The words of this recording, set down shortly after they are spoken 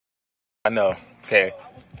I know. Okay.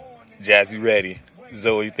 Jazzy ready.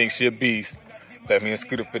 Zoe thinks she a beast. Let me and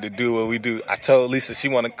Scooter for to do what we do. I told Lisa she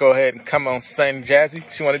want to go ahead and come on sing Jazzy.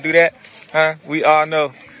 She want to do that? Huh? We all know.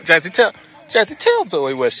 Jazzy, tell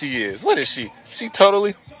Zoe what she is. What is she? She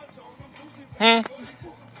totally...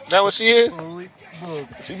 That what she is? Totally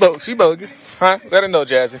bogus. She bogus. Huh? Let her know,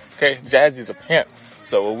 Jazzy. Okay? Jazzy's a pimp.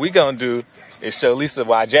 So what we gonna do is show Lisa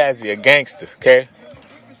why Jazzy a gangster. Okay?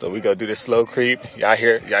 So we gonna do this slow creep. Y'all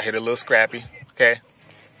hear the little scrappy. Okay?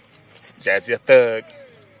 Jazzy a thug.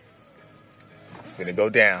 It's gonna go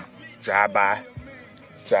down. Drive by.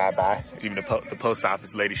 Even the post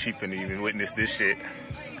office lady, she finna even witness this shit.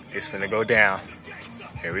 It's finna go down.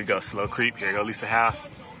 Here we go. Slow creep. Here go Lisa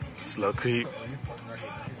house. Slow creep.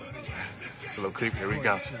 Slow creep. Here we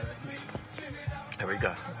go. Here we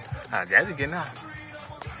go. Jazzy getting out.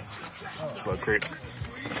 Slow creep.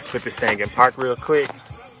 Put this thing in park real quick.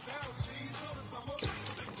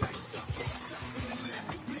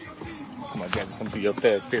 Come on, Jazzy, come do your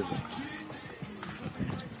thug fizzle.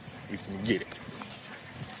 He's gonna get it.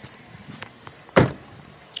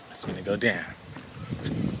 It's gonna go down.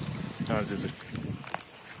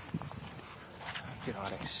 Get all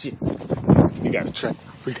that shit. We got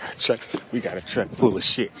a truck full of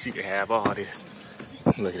shit. She can have all this.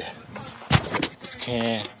 Look at that. This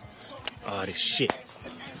can, all this shit.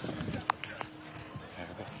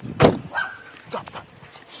 Come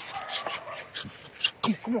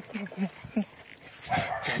on.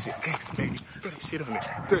 Jazzy, gangsta, baby.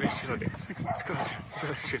 Throw that shit on there. Let's go. Throw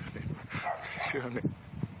that shit on there.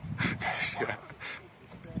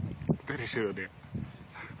 Throw that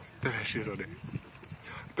shit on there.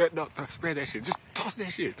 No, spread that shit. Just toss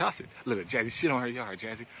that shit. Toss it. Look at Jazzy. Shit on her yard,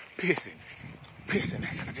 Jazzy. Pissing.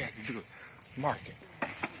 That's how Jazzy do it. Marking.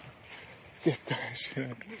 Just throw that shit on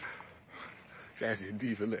there. Jazzy a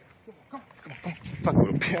diva. Look. Come on. Fuck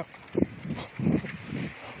little pimp.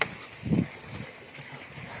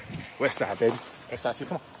 West side, baby. West side shit.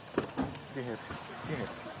 Come on. Get here.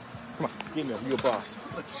 Come on. Get in there. You a boss.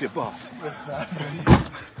 She a boss. West side, baby.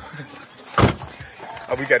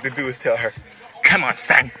 All we got to do is tell her, come on,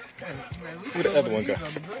 son. Where the other one go?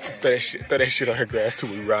 Throw that shit on her grass till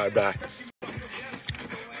we ride by.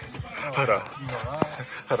 Hold on.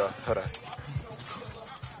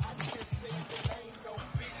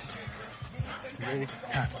 Ready?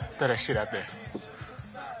 Throw that shit out there.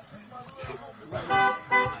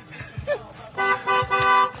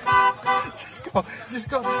 Just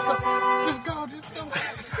go.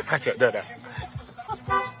 Watch out, no.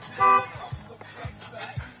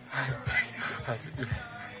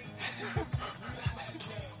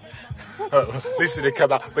 Lisa, they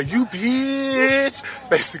come out, but you bitch,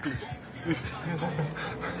 basically.